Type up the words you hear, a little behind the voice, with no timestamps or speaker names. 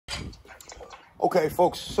Okay,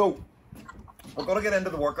 folks, so we're going to get into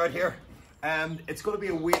the workout here. It's going to be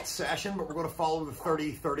a weight session, but we're going to follow the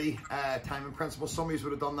 30-30 timing principle. Some of you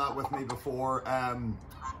would have done that with me before,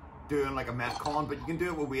 doing like a Metcon, but you can do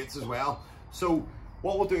it with weights as well. So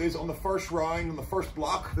what we'll do is on the first round, on the first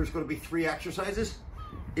block, there's going to be 3 exercises.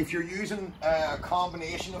 If you're using a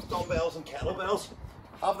combination of dumbbells and kettlebells,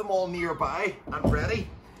 have them all nearby and ready.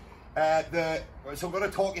 So I'm going to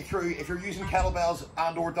talk you through, if you're using kettlebells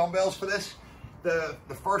and or dumbbells for this, the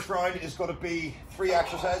first round is going to be 3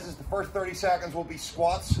 exercises. The first 30 seconds will be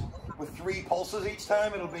squats with 3 pulses each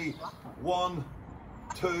time. It'll be 1,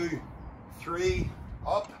 2, 3,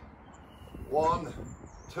 up. 1,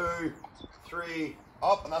 2, 3,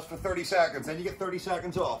 up, and that's for 30 seconds. Then you get 30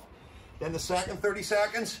 seconds off. Then the second 30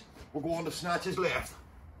 seconds, we'll go on to snatches left.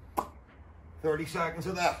 30 seconds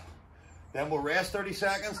of that. Then we'll rest 30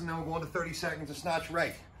 seconds, and then we'll go on to 30 seconds of snatch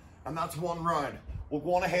right. And that's 1 round. We'll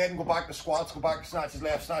go on ahead and go back to squats, go back to snatches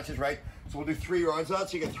left, snatches right. So we'll do 3 rounds of that,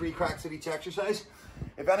 so you get 3 cracks at each exercise.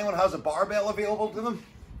 If anyone has a barbell available to them,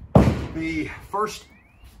 the first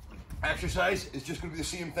exercise is just going to be the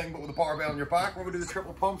same thing, but with a barbell on your back. We're going to do the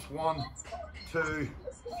triple pumps. 1, 2,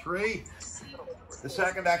 3. The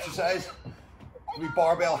second exercise will be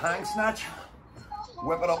barbell hang snatch.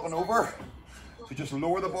 Whip it up and over. So just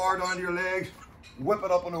lower the bar down to your legs, whip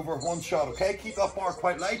it up and over, 1 shot, okay? Keep that bar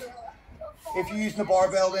quite light. If you're using the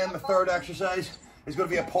barbell, then the third exercise is going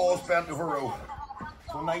to be a pause bent over row.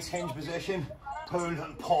 So a nice hinge position, pull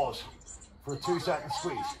and pause for a 2-second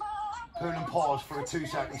squeeze. Pull and pause for a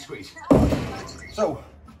 2-second squeeze. So,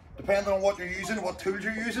 depending on what you're using, what tools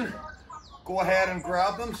you're using, go ahead and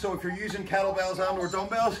grab them. So if you're using kettlebells and or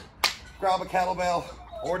dumbbells, grab a kettlebell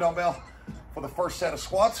or dumbbell for the first set of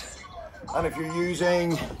squats. And if you're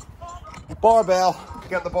using barbell,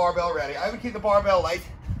 get the barbell ready. I would keep the barbell light,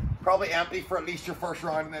 probably empty for at least your first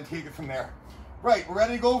round, and then take it from there. Right, we're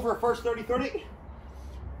ready to go for our first 30-30.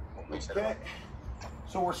 Okay,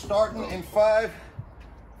 so we're starting in 5,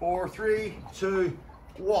 4, 3, 2,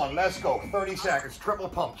 1. Let's go. 30 seconds, triple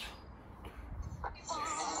pumps.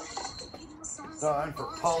 Down for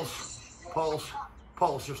pulse, pulse,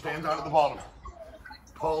 pulse. You're staying down at the bottom.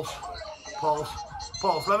 Pulse, pulse,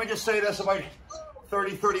 pulse. Let me just say this about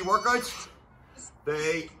 30-30 workouts.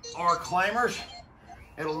 They are climbers.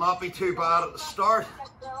 It'll not be too bad at the start,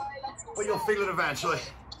 but you'll feel it eventually.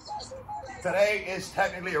 Today is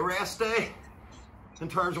technically a rest day in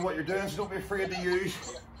terms of what you're doing, so don't be afraid to use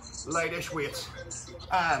lightish weights.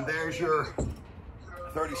 And there's your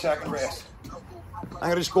 30-second rest. I'm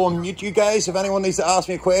gonna just go and mute you guys. If anyone needs to ask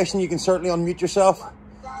me a question, you can certainly unmute yourself.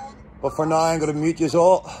 But for now, I'm gonna mute you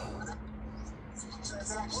all.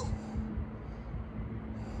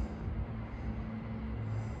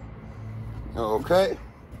 Okay.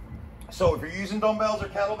 So if you're using dumbbells or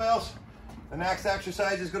kettlebells, the next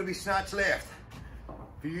exercise is going to be snatch left.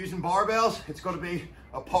 If you're using barbells, it's going to be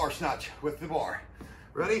a power snatch with the bar.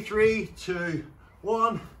 Ready? 3, 2,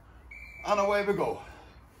 1, and away we go.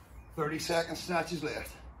 30 seconds snatches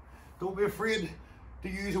left. Don't be afraid to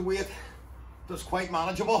use a weight that's quite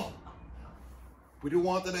manageable. We don't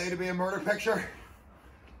want today to be a murder picture.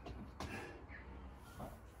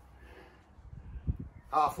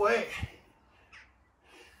 Halfway.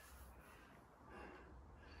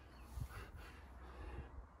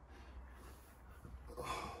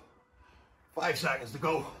 5 seconds to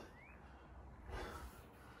go.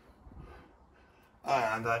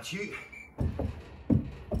 And that's you.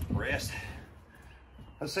 Rest.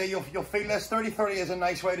 I'll say you'll feel this. 30-30 is a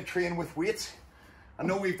nice way to train with weights. I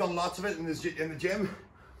know we've done lots of it in the gym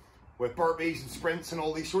with burpees and sprints and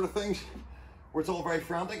all these sort of things where it's all very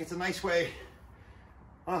frantic. It's a nice way.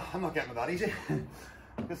 Oh, I'm not getting it that easy.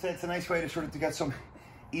 It's a nice way to to get some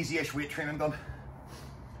easy-ish weight training done.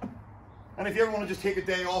 And if you ever want to just take a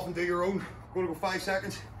day off and do your own, we're going to go 5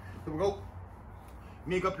 seconds. There we go.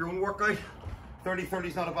 Make up your own workout. 30-30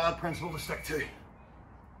 is not a bad principle to stick to.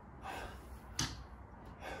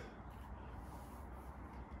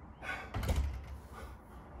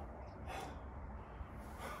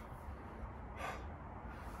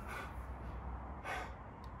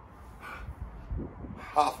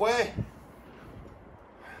 Halfway.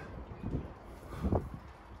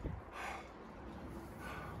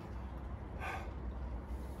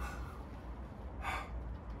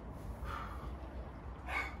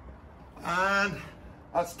 And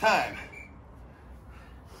that's time.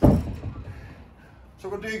 So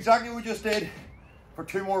we're going to do exactly what we just did for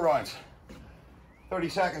 2 more rounds. 30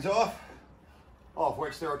 seconds off, of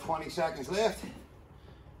which there are 20 seconds left.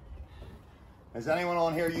 Is anyone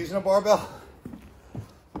on here using a barbell?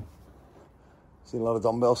 Seen a lot of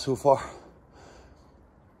dumbbells so far.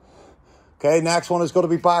 Okay, next one is going to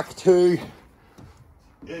be back to,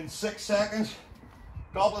 in 6 seconds,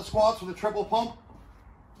 goblet squats with a triple pump.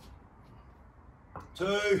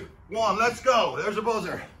 2, 1, let's go. There's a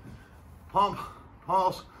buzzer. Pump,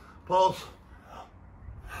 pulse, pulse,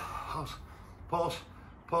 pulse, pulse,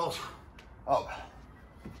 pulse, up.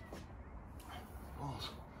 Pulse,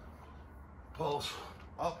 pulse,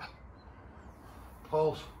 up.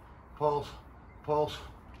 Pulse, pulse, pulse,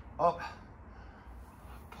 up.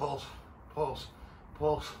 Pulse, pulse,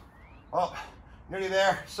 pulse, up. Nearly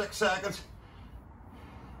there, 6 seconds.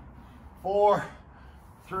 4,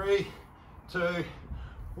 3, 2,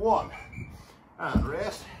 1. And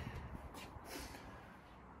rest.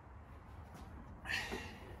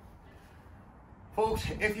 Folks,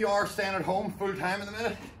 if you are staying at home full time at the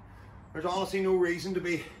minute, there's honestly no reason to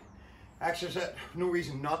be exercising, no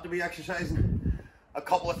reason not to be exercising a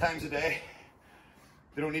couple of times a day.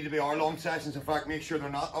 They don't need to be hour-long sessions. In fact, make sure they're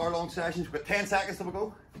not hour-long sessions. We've got 10 seconds to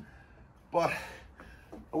go. But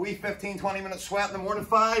a wee 15-20 minute sweat in the morning,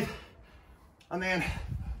 5, and then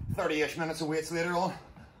 30-ish minutes of weights later on.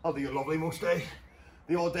 I'll do you lovely most days.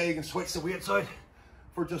 The odd day you can switch the weights out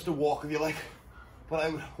for just a walk if you like. But I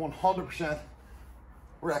would 100%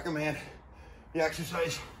 recommend the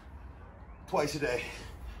exercise twice a day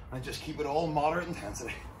and just keep it all moderate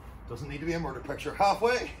intensity. Doesn't need to be a murder picture.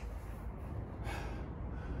 Halfway.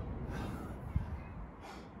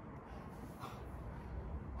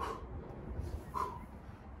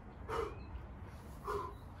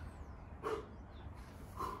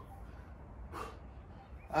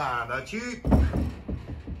 And that's you.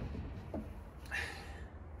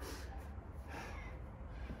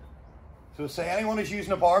 So say anyone who's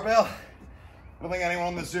using a barbell, I don't think anyone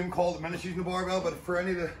on the Zoom call at the minute is using a barbell, but for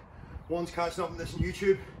any of the ones catching up on this on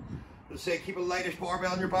YouTube, they'll say keep a lightish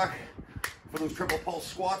barbell on your back for those triple pulse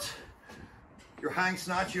squats. Your hang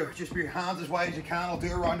snatch, you just be your hands as wide as you can. I'll do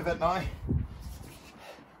a round of it now.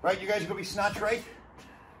 Right, you guys are gonna be snatch right.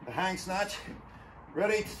 The hang snatch.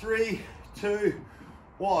 Ready? 3, 2,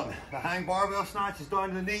 1. The hang barbell snatch is down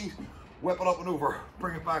to the knees. Whip it up and over.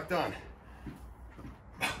 Bring it back down.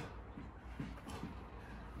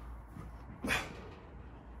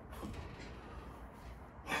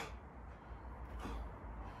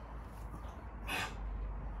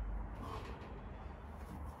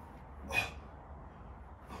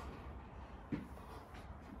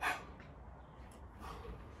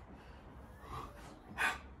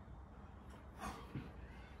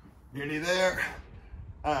 Nearly there.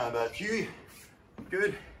 And that's you.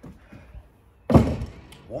 Good.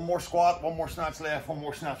 One more squat, one more snatch left, one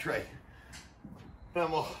more snatch right.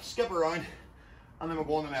 Then we'll skip around and then we'll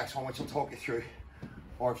go on the next one, which I'll talk you through.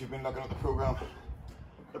 Or if you've been looking at the program,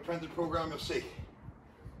 the printed program, you'll see.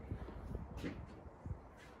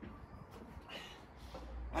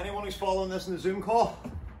 Anyone who's following this in the Zoom call,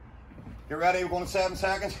 you're ready? We're going in 7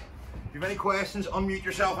 seconds. If you have any questions, unmute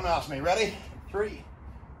yourself and ask me. Ready? 3,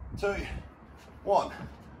 2, 1.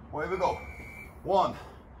 Away we go. 1,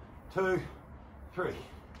 2, 3.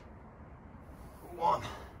 1,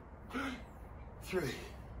 2, 3.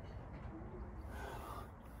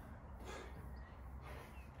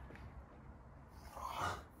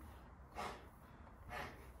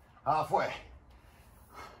 Halfway.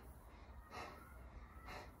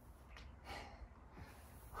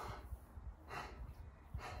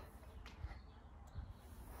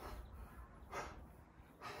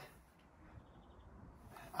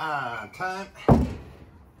 And time.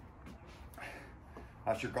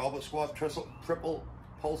 That's your goblet squat, triple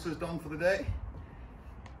pulses done for the day.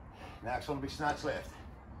 Next one will be snatch lift.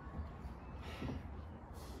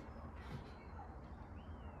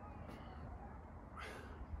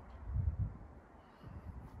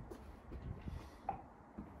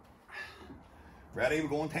 Ready? We're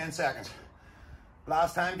going 10 seconds.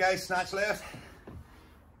 Last time, guys, snatch lift.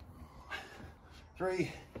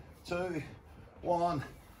 3, 2, 1.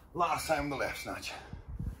 Last time the left snatch.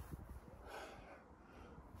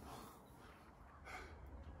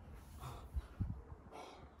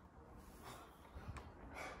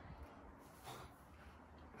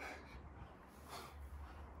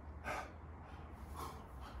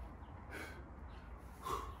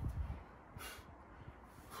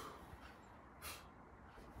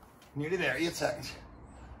 Nearly there, 8 seconds.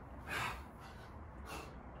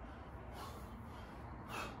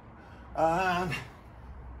 And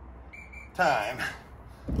time.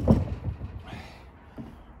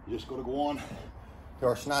 You just got to go on to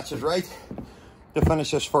our snatches right to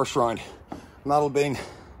finish this first round. And that'll have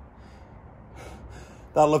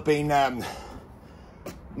been 9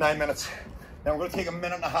 minutes. Then we're going to take a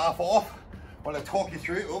minute and a half off while I talk you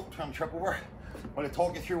through. Oh, trying to trip over. While I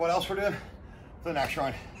talk you through what else we're doing. for the next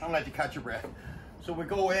round. I'm gonna let you catch your breath. So we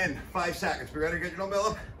go in 5 seconds. Be ready to get your dumbbell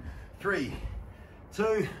up? 3,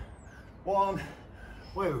 2, 1,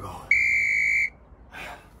 away we go.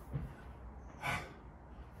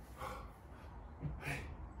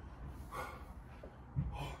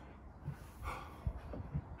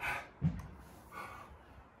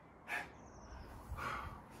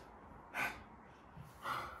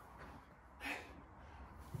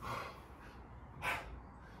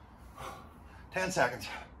 10 seconds.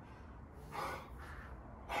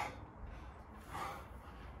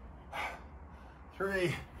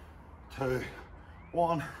 3, 2,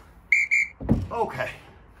 1. Okay,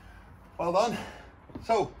 well done.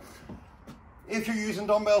 So, if you're using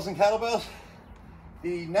dumbbells and kettlebells,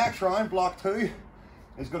 the next round, block 2,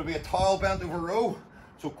 is going to be a towel bent over row.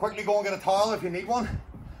 So quickly go and get a towel if you need one.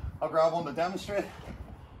 I'll grab one to demonstrate.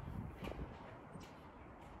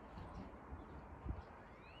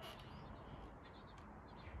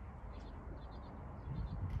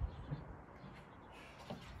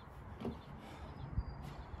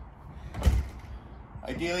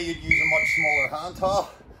 Ideally, you'd use a much smaller hand towel.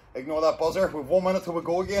 Ignore that buzzer. We've 1 minute till we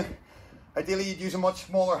go again. Ideally, you'd use a much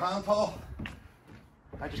smaller hand towel.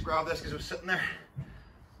 I just grabbed this because it was sitting there.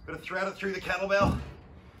 Gonna thread it through the kettlebell.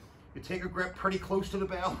 You take a grip pretty close to the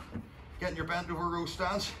bell, getting your bent over row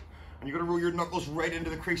stance, and you're gonna roll your knuckles right into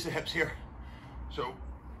the crease of the hips here. So,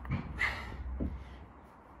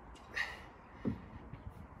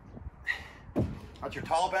 that's your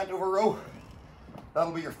towel bent over row.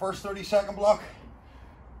 That'll be your first 30-second block.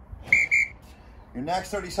 Your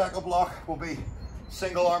next 30-second block will be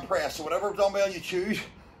single arm press. So whatever dumbbell you choose,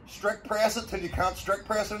 strict press it till you can't strict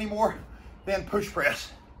press anymore, then push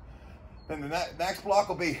press. Then the next block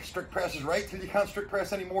will be strict presses right till you can't strict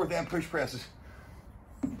press anymore, then push presses.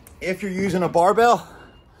 If you're using a barbell,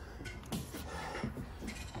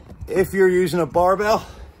 the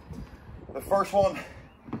first one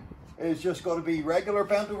is just going to be regular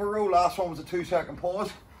bent over row. Last one was a 2-second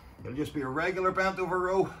pause. It'll just be a regular bent over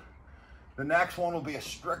row. The next one will be a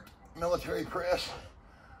strict military press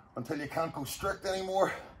until you can't go strict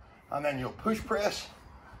anymore. And then you'll push press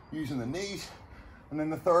using the knees. And then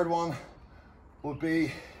the third one will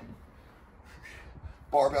be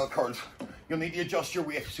barbell curls. You'll need to adjust your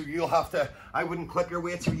weight. So you'll have to, I wouldn't clip your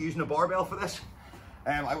weights if you're using a barbell for this.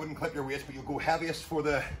 I wouldn't clip your weights, but you'll go heaviest for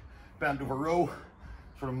the bent over row,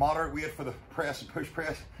 sort of moderate weight for the press and push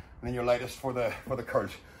press, and then your lightest for the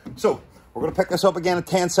curls. So we're gonna pick this up again in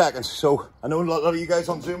 10 seconds. So I know a lot of you guys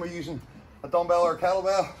on Zoom are using a dumbbell or a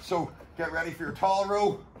kettlebell, so get ready for your tall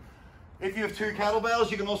row. If you have 2 kettlebells,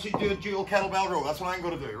 you can also do a dual kettlebell row. That's what I'm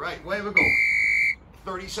gonna do, right? Away we go.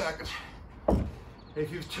 30 seconds.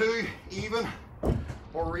 If you have 2 even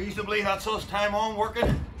or reasonably, that's us, time on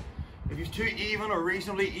working. If you have 2 even or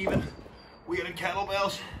reasonably even weighted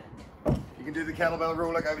kettlebells, you can do the kettlebell row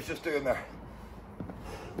like I was just doing there.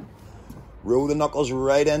 Roll the knuckles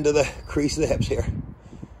right into the crease of the hips here.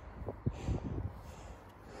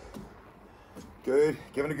 Good,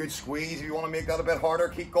 give it a good squeeze. If you want to make that a bit harder,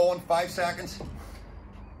 keep going. 5 seconds.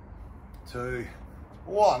 2,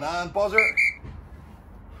 1, and buzzer.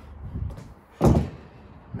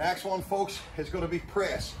 Next one, folks, is going to be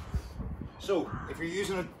press. So, if you're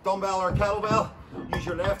using a dumbbell or a kettlebell, use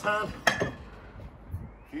your left hand.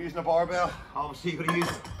 If you're using a barbell, obviously you're going to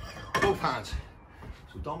use both hands.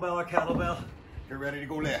 So dumbbell or kettlebell, you're ready to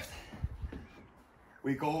go left.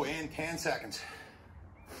 We go in 10 seconds.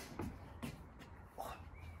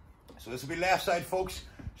 So this will be left side, folks.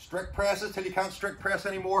 Strict presses till you can't strict press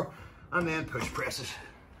anymore, and then push presses.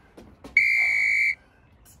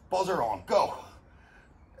 Buzzer on, go.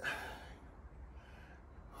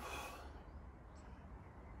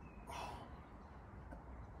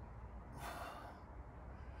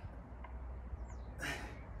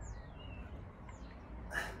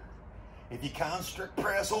 If you can strict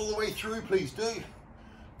press all the way through, please do.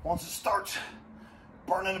 Once it starts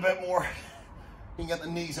burning a bit more, you can get the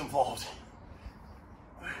knees involved.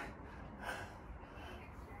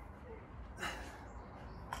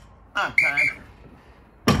 And time.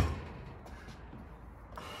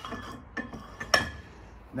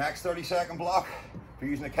 Next 30-second block, if you're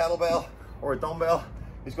using a kettlebell or a dumbbell,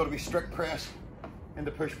 is going to be strict press into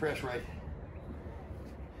push press right.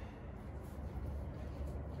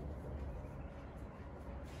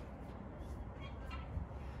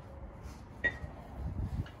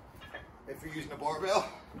 If you're using a barbell,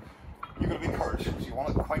 you're going to be curls, so you want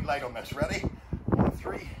it quite light on this. Ready? 1,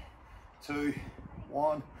 3, 2,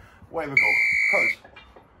 1, away we go. Curls.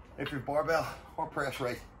 If you're barbell or press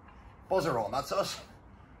right. Buzzer on, that's us.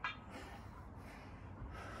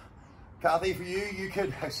 Kathy, for you,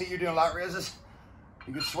 I see you doing lat raises.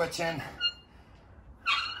 You can switch in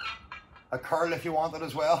a curl if you want it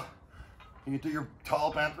as well. You can do your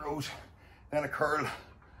tall bent rows, then a curl,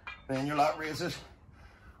 then your lat raises,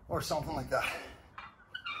 or something like that.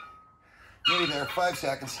 Nearly there, 5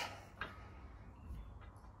 seconds.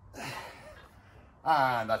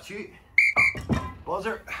 And that's you.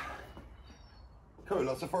 Buzzer. Cool,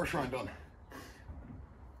 that's the first round done.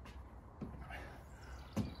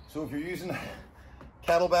 So if you're using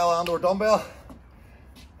kettlebell and or dumbbell,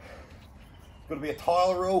 it's going to be a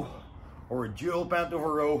tile row or a dual bent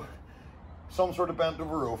over row, some sort of bent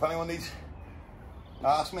over row. If anyone needs to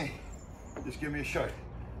ask me, just give me a shout.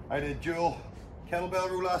 I did dual kettlebell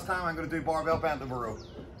row last time. I'm going to do barbell bent over row.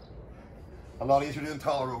 A lot easier doing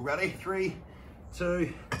tile row. Ready? 3,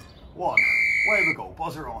 2, 1. Away we go.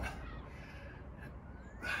 Buzzer on.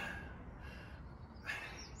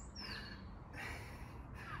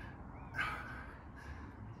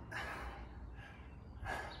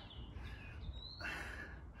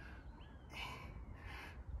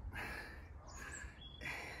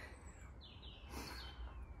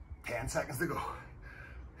 Ten seconds to go.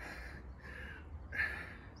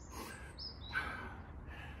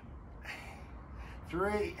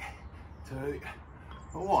 3, 2,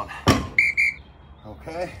 1.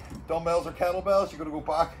 Okay, dumbbells or kettlebells, you're going to go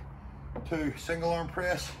back to single arm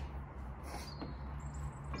press.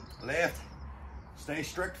 Left, stay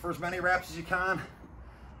strict for as many reps as you can.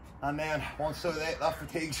 And then once that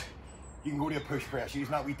fatigues, you can go to a push press,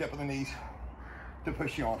 using that wee dip of the knees to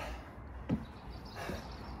push you on.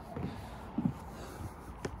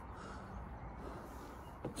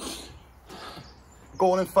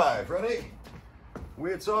 Going in 5, ready?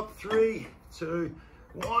 Weights up, 3, 2,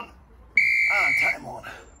 1, and time on.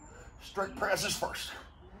 Strict presses first.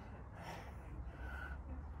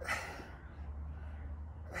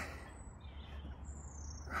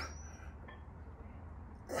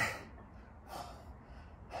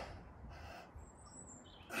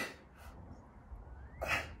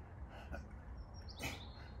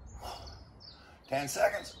 Ten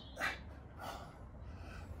seconds.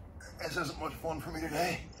 This isn't much fun for me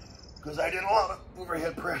today because I did a lot of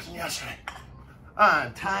overhead pressing yesterday.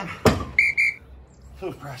 And time.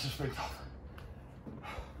 Those presses feel tough.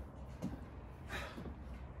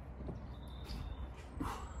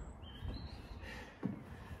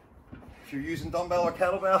 If you're using dumbbell or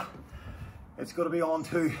kettlebell, it's going to be on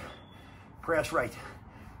to press right.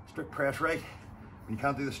 Strict press right. When you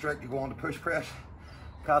can't do the strict, you go on to push press.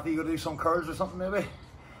 Kathy, you going to do some curls or something maybe?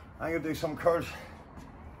 I'm going to do some curls.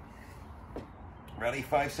 Ready?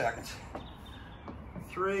 5 seconds.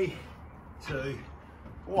 3, 2,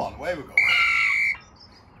 1. Away we go.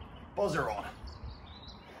 Buzzer on.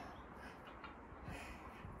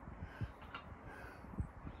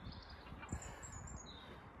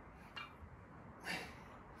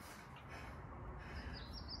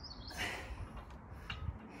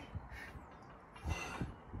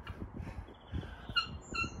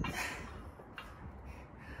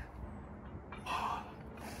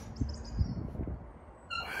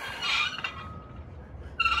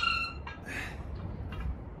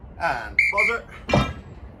 And buzzer.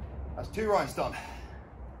 That's 2 rounds done.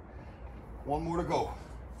 1 more to go.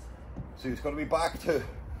 So it's going to be back to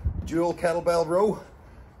dual kettlebell row,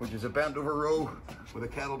 which is a bent over row with a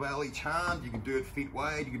kettlebell each hand. You can do it feet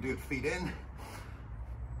wide, you can do it feet in.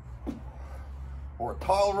 Or a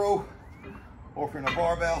tile row, or if you're in a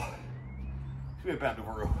barbell, it's going to be a bent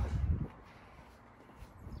over row.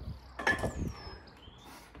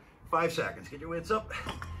 5 seconds, get your weights up.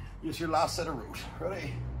 Use your last set of rows.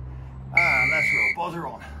 Ready? And let's roll. Buzzer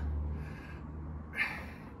on.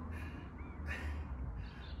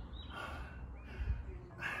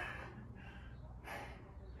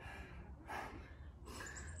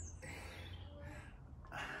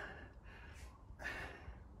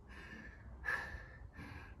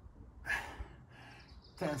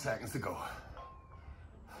 Ten seconds to go.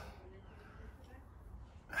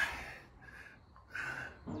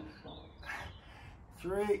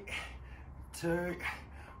 3, 2,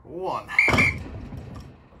 1.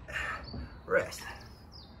 Rest.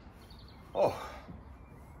 Oh.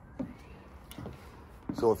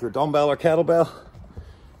 So if you're dumbbell or kettlebell,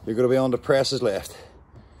 you're going to be on the presses left.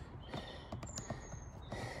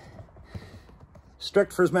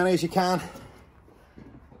 Strict for as many as you can,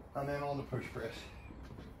 and then on the push press.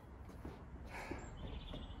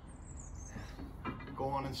 Go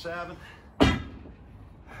on in 7, 2,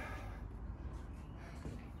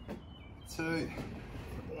 1.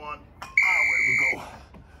 Away we go.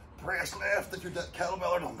 Press left if you're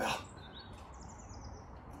kettlebell or dumbbell.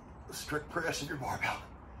 Strict press if you're barbell.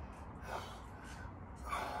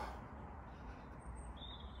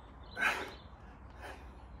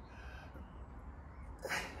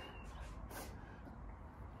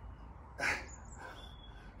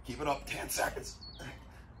 Keep it up, 10 seconds.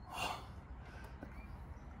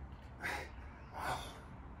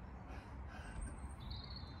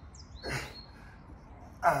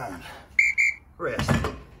 And rest.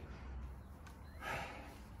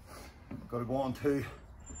 Got to go on to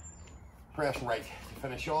press right to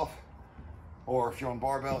finish off. Or if you're on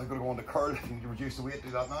barbell, you've got to go on to curl. If you need to reduce the weight,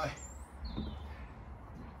 do that now.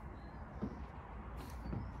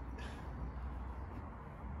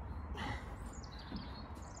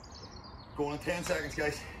 Going in 10 seconds,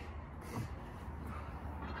 guys.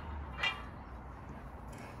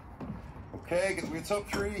 Okay, get the weights up.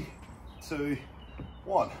 3, 2,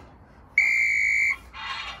 1.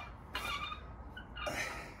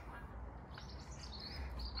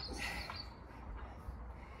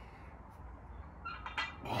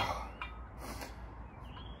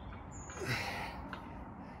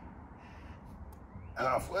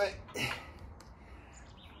 Halfway.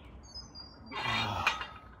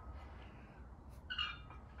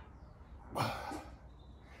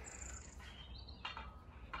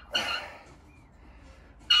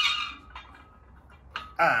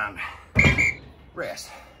 And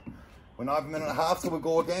rest. We're now have a minute and a half till we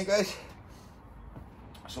go again, guys.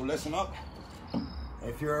 So listen up.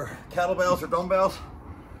 If you're kettlebells or dumbbells,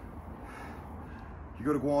 you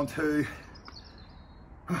got to go on to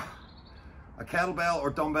a kettlebell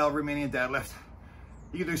or dumbbell Romanian deadlift.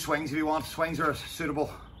 You can do swings if you want. Swings are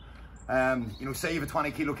suitable. You know, say you have a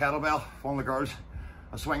 20 kilo kettlebell, one of the girls,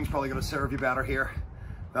 a swing's probably going to serve you better here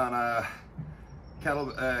than a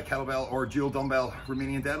kettlebell or dual dumbbell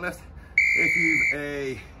Romanian deadlift. If you've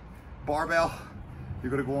a barbell,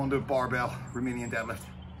 you're going to go on to barbell Romanian deadlift.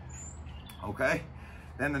 Okay.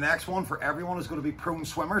 Then the next one for everyone is going to be prone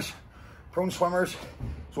swimmers. Prone swimmers.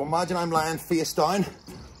 So imagine I'm lying face down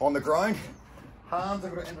on the ground. Hands are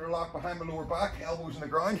going to interlock behind my lower back, elbows in the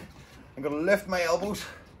ground. I'm going to lift my elbows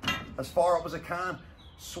as far up as I can,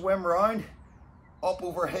 swim round, up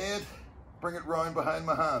overhead, bring it round behind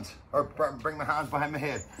my hands, or bring my hands behind my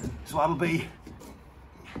head. So that'll be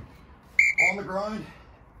on the ground,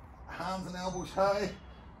 hands and elbows high,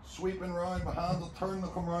 sweeping round, my hands will turn, they'll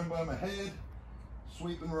come round by my head,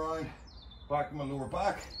 sweeping round, back to my lower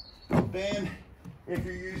back. Then, if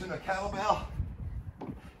you're using a kettlebell,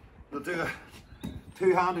 you'll do a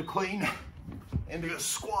two-handed clean into a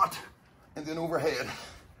squat, into an overhead.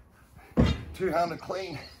 Two-handed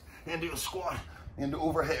clean into a squat, into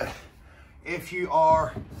overhead. If you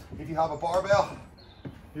have a barbell,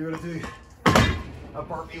 you're gonna do a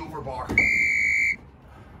burpee over bar.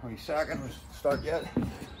 Wait a second, let's start yet.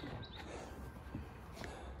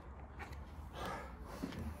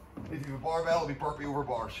 If you have a barbell, it'll be burpee over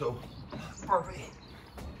bar. So burpee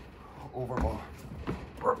over bar,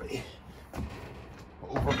 burpee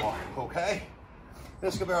over bar. Okay,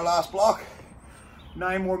 this could be our last block.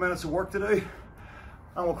 9 more minutes of work to do,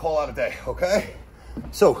 and we'll call that a day. Okay,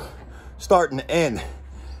 so starting in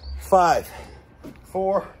 5,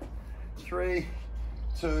 4, 3,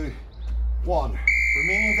 2, 1.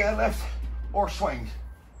 Romanian deadlift or swings.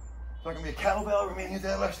 So it can be a kettlebell Romanian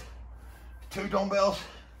deadlift, 2 dumbbells,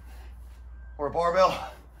 or a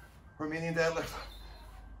barbell Romanian deadlift,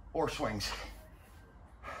 or swings.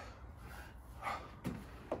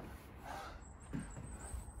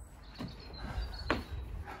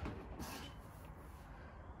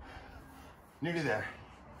 Nearly there.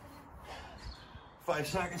 5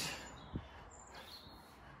 seconds.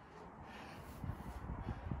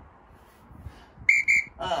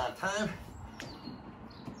 Time.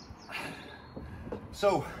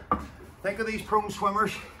 So, think of these prone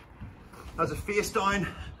swimmers as a face down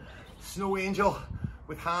snow angel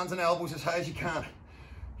with hands and elbows as high as you can.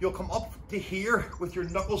 You'll come up to here with your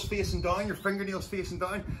knuckles facing down, your fingernails facing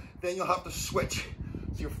down, then you'll have to switch.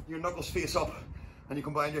 So your knuckles face up and you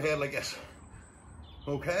come behind your head like this.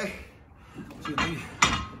 Okay? So you need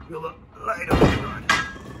to be able to lie down on the ground.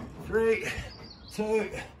 3, 2,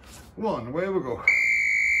 1, away we go.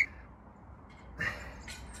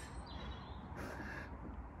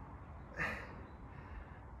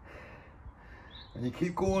 And you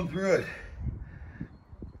keep going through it.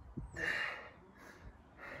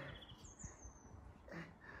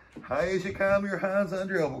 High as you can with your hands and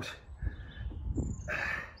your elbows.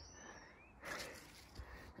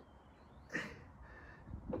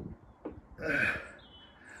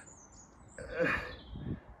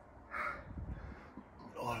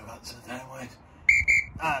 Oh, I've got some time wise.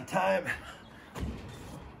 And time.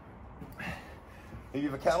 If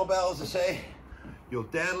you have a kettlebell, as I say, you'll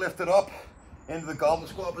deadlift it up into the goblet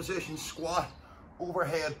squat position, squat,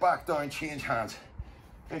 overhead, back down, change hands.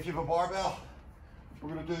 If you have a barbell,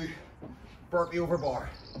 we're going to do burpee over bar.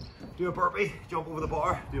 do a burpee, jump over the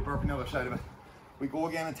bar, do a burpee on the other side of it. We go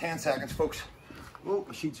again in 10 seconds, folks. Oh,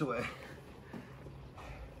 the sheet's away.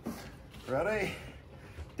 Ready?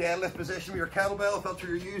 Deadlift position with your kettlebell if that's what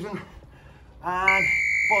you're using. And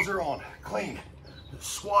buzzer on, clean.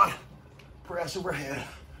 Squat, press overhead,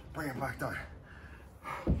 bring it back down.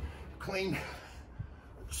 Clean,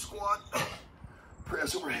 squat,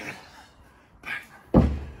 press overhead, back.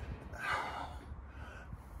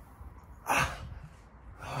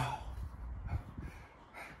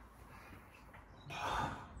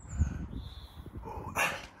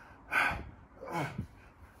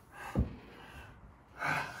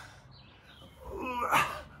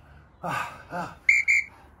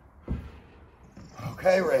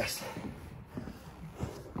 Okay, rest.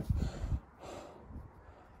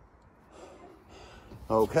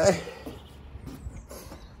 Okay.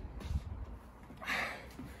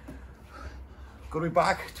 Going to be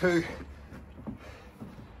back to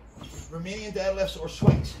Romanian deadlifts or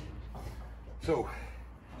swings. So,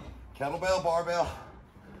 kettlebell, barbell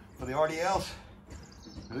for the RDLs.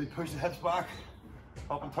 Really push the hips back,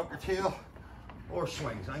 up and tuck your tail, or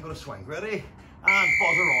swings. I'm going to swing. Ready? And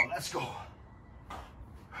buzzer on. Let's go.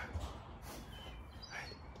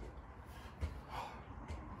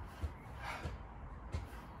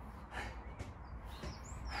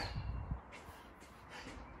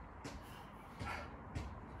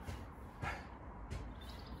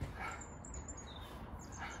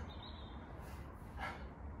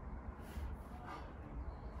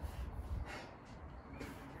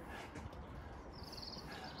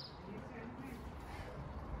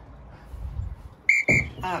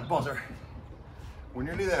 And buzzer. We're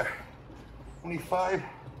nearly there. Only five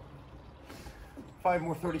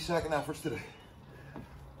more 30-second efforts to do.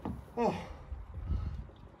 Oh.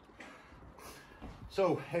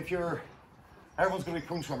 So everyone's gonna be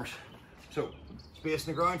prone swimmers. So space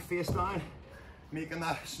in the ground, face down, making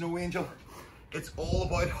that snow angel. It's all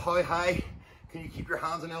about how high can you keep your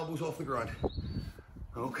hands and elbows off the ground.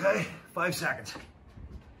 Okay, 5 seconds.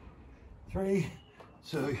 3,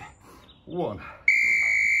 2, 1.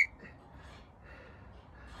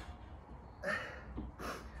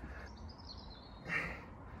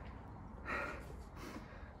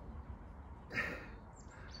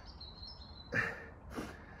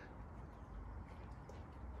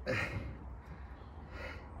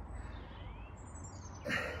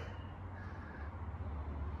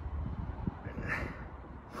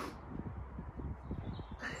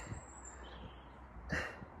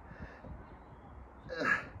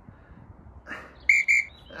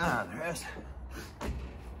 And rest.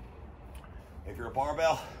 If you're a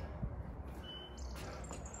barbell,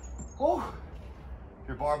 if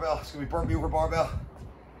you're a barbell, it's gonna be burpee over barbell.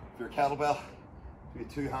 If you're a kettlebell, it's gonna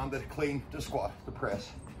be two-handed, clean, to squat, to press.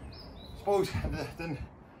 Suppose I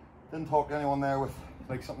didn't talk to anyone there with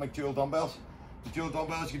like something like dual dumbbells. The dual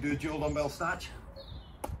dumbbells, you can do a dual dumbbell snatch.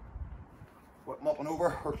 Whip them up and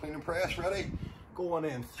over, or clean and press. Ready? Going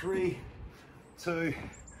in 3, 2,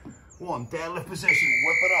 1. Deadlift position.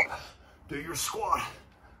 Whip it up. Do your squat.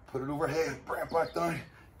 Put it overhead. Bring it back down.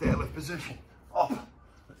 Deadlift position. Up.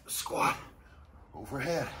 Squat.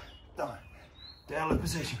 Overhead. Down. Deadlift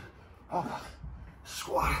position. Up.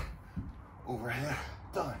 Squat. Overhead.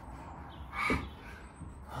 Down.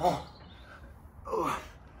 Oh. Oh.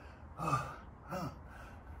 Oh. Oh.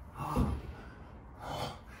 Oh.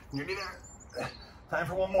 Oh. Nearly there. Time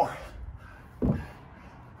for one more.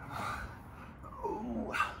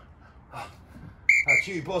 Oh. That's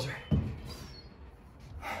you, buzzer.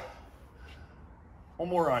 One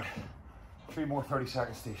more round. 3 more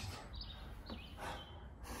 30-second stations.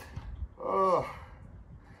 Oh.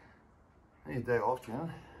 I need a day off,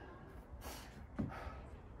 Jan.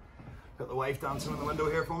 Got the wife dancing in the window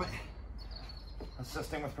here for me.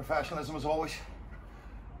 Assisting with professionalism as always.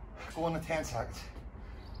 Go on in 10 seconds.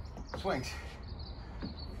 Swings.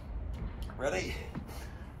 Ready?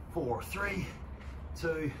 4, 3,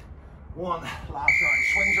 2, 1. Last round.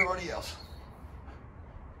 Swings or RDLs.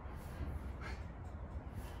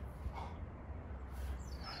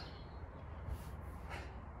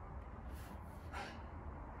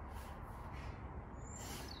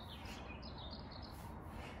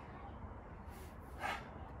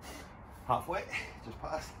 Halfway, just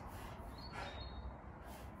past.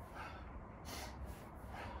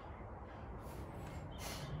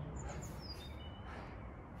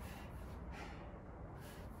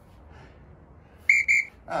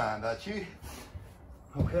 And that's you.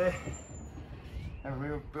 Okay. Now we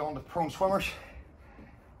move beyond the prone swimmers.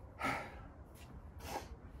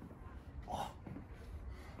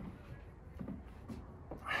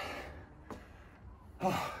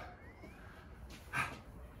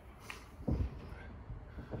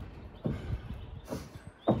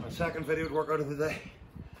 second videoed workout of the day.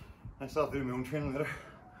 I still have to do my own training later,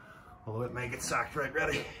 although it may get sacked. Right,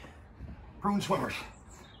 ready? Prone swimmers.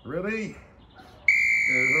 Ready?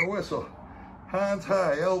 There's our whistle. Hands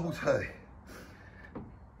high, elbows high.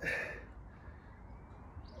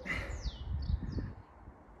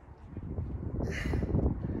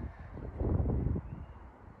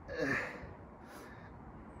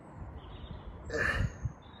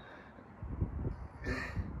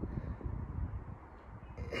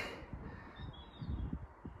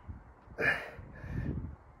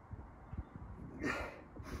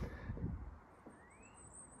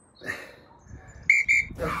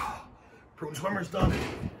 Prone swimmer's done.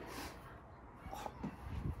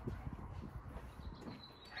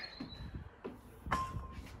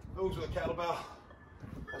 Those with a kettlebell.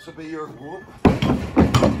 This will be your whoop.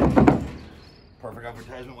 Perfect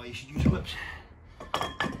advertisement why you should use whips.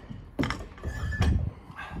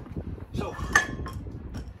 So,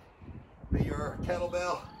 be your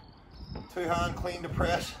kettlebell, 2-hand clean to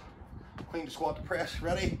press, clean to squat to press.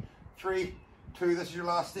 Ready? 3, 2, this is your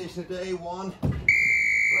last station of the day. 1,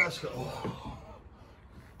 let's go.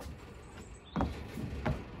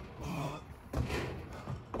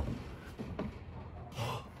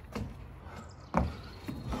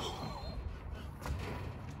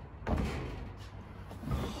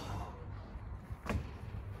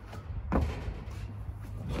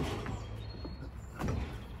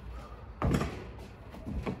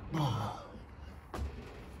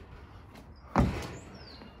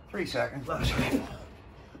 3 seconds, last rep.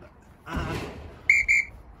 And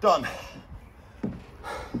done.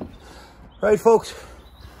 Right, folks.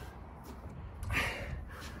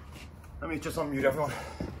 Let me just unmute everyone.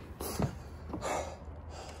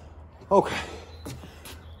 Okay.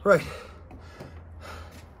 Right.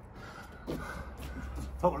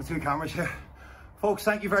 Talking to 2 cameras here. Folks,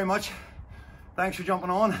 thank you very much. Thanks for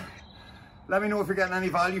jumping on. Let me know if you're getting any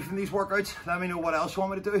value from these workouts. Let me know what else you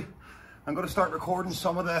want me to do. I'm going to start recording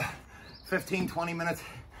some of the 15-20 minute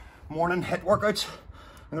morning HIIT workouts.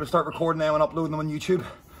 I'm going to start recording them and uploading them on YouTube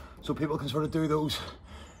so people can sort of do those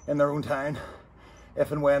in their own time,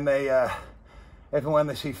 if and when they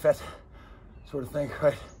see fit, sort of thing.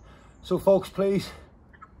 Right. So, folks, please,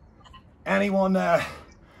 anyone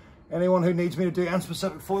who needs me to do anything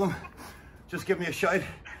specific for them, just give me a shout.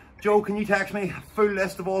 Joe, can you text me a full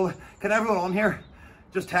list of all? Can everyone on here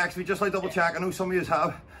just text me, just like double check? I know some of you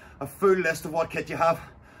have a full list of what kit you have.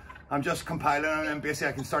 I'm just compiling and then basically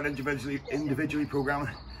I can start individually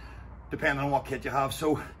programming depending on what kit you have.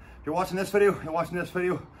 So if you're watching this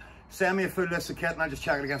video, send me a full list of kit and I'll just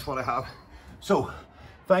check it against what I have. So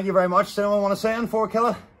thank you very much. Does anyone want to say anything for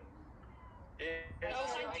Killa?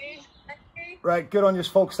 Right, good on you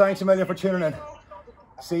folks. Thanks a million for tuning in.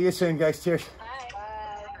 See you soon, guys. Cheers.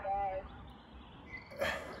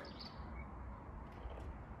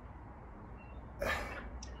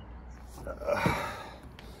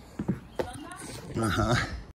 Uh-huh.